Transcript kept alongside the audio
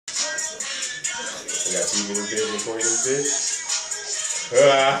got 2 minute bid and 20 minute bid.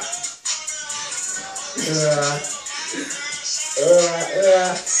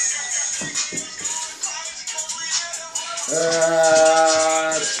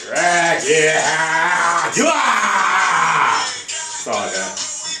 Drag it out. That's all I got.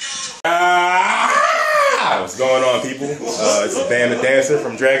 What's going on, people? It's Bam the Dancer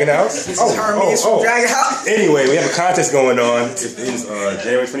from Dragon House. This is Hermes from Dragon House. Anyway, we have a contest going on. It's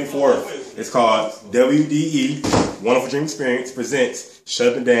January 24th. It's called WDE, Wonderful Dream Experience, presents Shut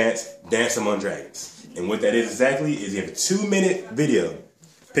Up and Dance, Dance Among Dragons. And what that is exactly is you have a 2-minute video.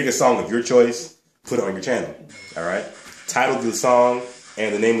 Pick a song of your choice, put it on your channel. Alright? Title of the song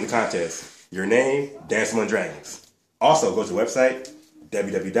and the name of the contest. Your name, Dance Among Dragons. Also, go to the website,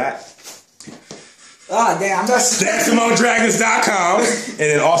 DanceAmongDragons.com, and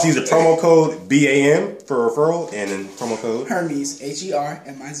then also use the promo code BAM for referral, and then promo code Hermes,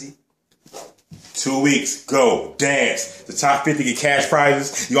 HERMIZ. 2 weeks, go, dance. The top 50 get cash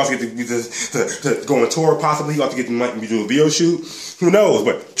prizes. You also get to go on tour, possibly. You also get to do a video shoot. Who knows?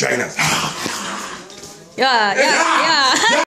 But Dragon House. Yeah.